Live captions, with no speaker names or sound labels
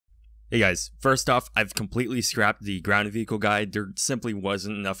Hey guys, first off, I've completely scrapped the ground vehicle guide. There simply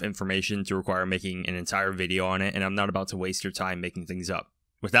wasn't enough information to require making an entire video on it, and I'm not about to waste your time making things up.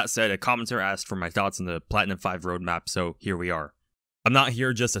 With that said, a commenter asked for my thoughts on the Platinum 5 roadmap, so here we are. I'm not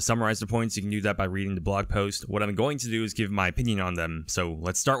here just to summarize the points, you can do that by reading the blog post. What I'm going to do is give my opinion on them, so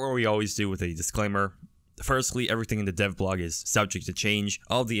let's start where we always do with a disclaimer. Firstly, everything in the dev blog is subject to change.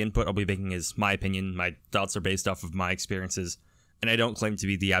 All of the input I'll be making is my opinion, my thoughts are based off of my experiences, and I don't claim to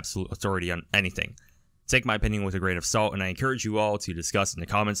be the absolute authority on anything. Take my opinion with a grain of salt, and I encourage you all to discuss in the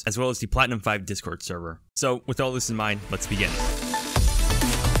comments, as well as the Platinum 5 Discord server. So, with all this in mind, let's begin.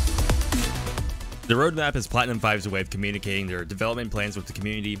 The roadmap is Platinum 5's way of communicating their development plans with the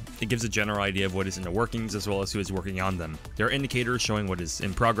community. It gives a general idea of what is in the workings as well as who is working on them. There are indicators showing what is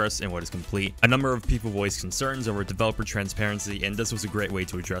in progress and what is complete. A number of people voiced concerns over developer transparency, and this was a great way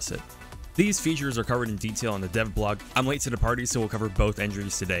to address it. These features are covered in detail on the dev blog. I'm late to the party, so we'll cover both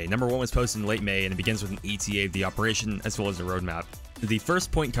entries today. Number 1 was posted in late May, and it begins with an ETA of the operation as well as the roadmap. The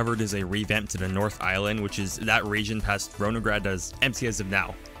first point covered is a revamp to the North Island, which is that region past Ronograd that is empty as of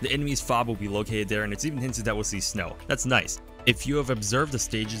now. The enemy's fob will be located there, and it's even hinted that we'll see snow. That's nice. If you have observed the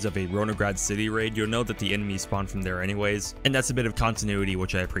stages of a Ronograd city raid, you'll know that the enemies spawn from there anyways, and that's a bit of continuity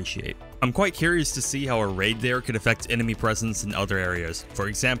which I appreciate. I'm quite curious to see how a raid there could affect enemy presence in other areas. For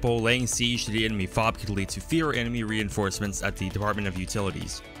example, laying siege to the enemy fob could lead to fewer enemy reinforcements at the Department of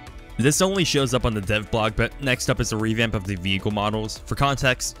Utilities. This only shows up on the dev blog, but next up is a revamp of the vehicle models. For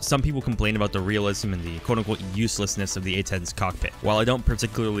context, some people complain about the realism and the quote-unquote uselessness of the A10's cockpit. While I don't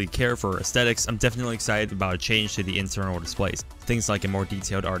particularly care for aesthetics, I'm definitely excited about a change to the internal displays. Things like a more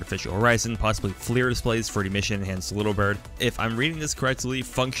detailed artificial horizon, possibly FLIR displays for the mission-enhanced Little Bird. If I'm reading this correctly,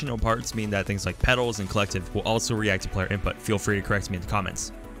 functional parts mean that things like pedals and collective will also react to player input. Feel free to correct me in the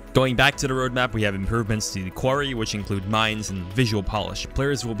comments. Going back to the roadmap, we have improvements to the Quarry, which include mines and visual polish.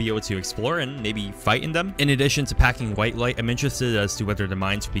 Players will be able to explore and maybe fight in them. In addition to packing white light, I'm interested as to whether the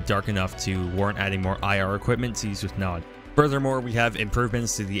mines will be dark enough to warrant adding more IR equipment to use with Nod. Furthermore, we have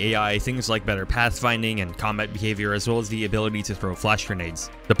improvements to the AI, things like better pathfinding and combat behavior, as well as the ability to throw flash grenades.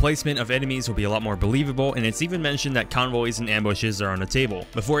 The placement of enemies will be a lot more believable, and it's even mentioned that convoys and ambushes are on the table.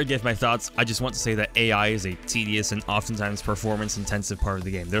 Before I give my thoughts, I just want to say that AI is a tedious and oftentimes performance-intensive part of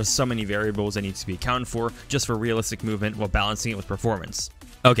the game. There's so many variables that need to be accounted for just for realistic movement while balancing it with performance.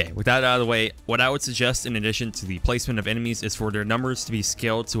 Okay, with that out of the way, what I would suggest in addition to the placement of enemies is for their numbers to be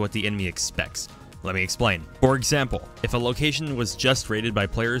scaled to what the enemy expects. Let me explain. For example, if a location was just raided by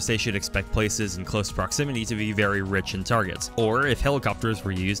players, they should expect places in close proximity to be very rich in targets. Or if helicopters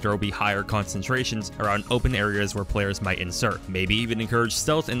were used, there will be higher concentrations around open areas where players might insert. Maybe even encourage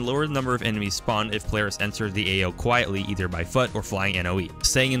stealth and lower the number of enemies spawned if players enter the AO quietly either by foot or flying NOE.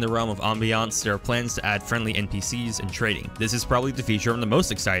 Staying in the realm of ambiance, there are plans to add friendly NPCs and trading. This is probably the feature I'm the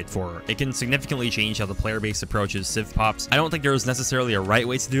most excited for. It can significantly change how the player base approaches civ pops. I don't think there is necessarily a right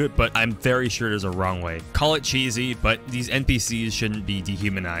way to do it, but I'm very sure there's a wrong way. Call it cheesy, but these NPCs shouldn't be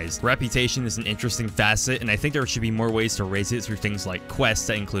dehumanized. Reputation is an interesting facet, and I think there should be more ways to raise it through things like quests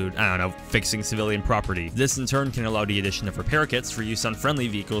that include, I don't know, fixing civilian property. This in turn can allow the addition of repair kits for use on friendly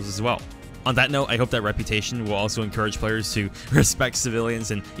vehicles as well. On that note, I hope that reputation will also encourage players to respect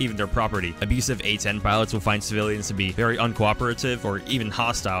civilians and even their property. Abusive A10 pilots will find civilians to be very uncooperative or even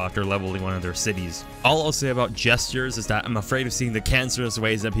hostile after leveling one of their cities. All I'll say about gestures is that I'm afraid of seeing the cancerous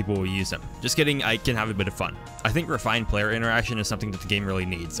ways that people will use them. Just kidding, I can have a bit of fun. I think refined player interaction is something that the game really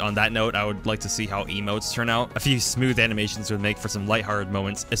needs. On that note, I would like to see how emotes turn out. A few smooth animations would make for some lighthearted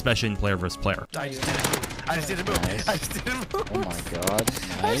moments, especially in player versus player. I just didn't move. Nice. I just didn't move. Oh my god.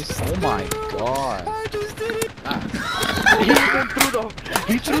 Nice. Oh my god. I just did it.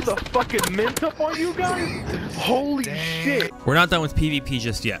 He threw the fucking mint up on you guys. Holy shit. We're not done with PvP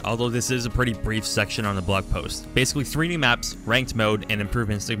just yet, although this is a pretty brief section on the blog post. Basically 3 new maps, ranked mode, and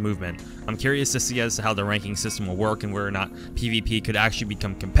improvements to movement. I'm curious to see as to how the ranking system will work and whether or not PvP could actually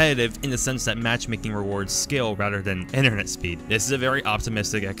become competitive in the sense that matchmaking rewards skill rather than internet speed. This is a very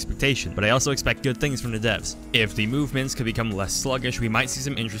optimistic expectation, but I also expect good things from the devs. If the movements could become less sluggish, we might see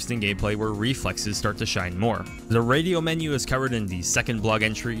some interesting gameplay where reflexes start to shine more. The Radial menu is covered in the second blog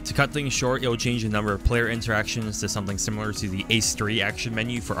entry. To cut things short, it will change the number of player interactions to something similar to the Ace 3 action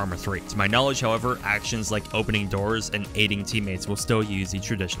menu for Arma 3. To my knowledge, however, actions like opening doors and aiding teammates will still use the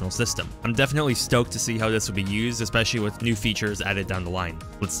traditional system. I'm definitely stoked to see how this will be used, especially with new features added down the line.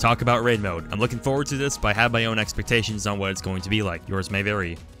 Let's talk about raid mode. I'm looking forward to this, but I have my own expectations on what it's going to be like. Yours may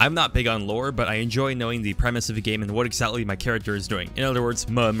vary. I'm not big on lore, but I enjoy knowing the premise of a game and what exactly my character is doing. In other words,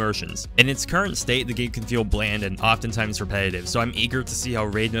 my immersions. In its current state, the game can feel bland and oftentimes repetitive, so I'm eager to see how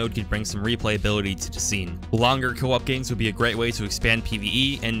raid mode could bring some replayability to the scene. Longer co-op games would be a great way to expand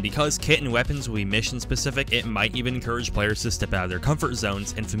PvE, and because kit and weapons will be mission specific, it might even encourage players to step out of their comfort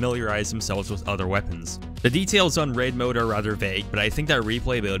zones and familiarize themselves with other weapons. The details on raid mode are rather vague, but I think that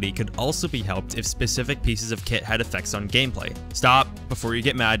replayability could also be helped if specific pieces of kit had effects on gameplay. Stop before you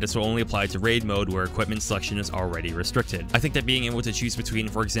get mad, this will only apply to raid mode where equipment selection is already restricted. I think that being able to choose between,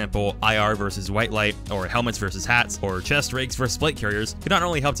 for example, IR versus white light, or helmets versus hats, or chest rigs versus plate carriers could not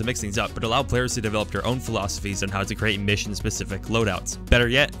only help to mix things up, but allow players to develop their own philosophies on how to create mission-specific loadouts. Better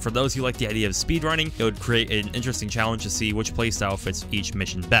yet, for those who like the idea of speedrunning, it would create an interesting challenge to see which playstyle fits each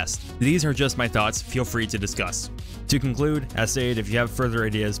mission best. These are just my thoughts, feel free to discuss. To conclude, as stated, if you have further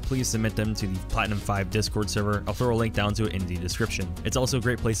ideas, please submit them to the Platinum5 Discord server. I'll throw a link down to it in the description. It's also a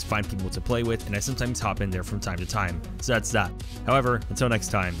great place to find people to play with, and I sometimes hop in there from time to time. So that's that. However, until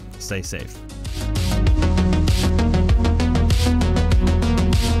next time, stay safe.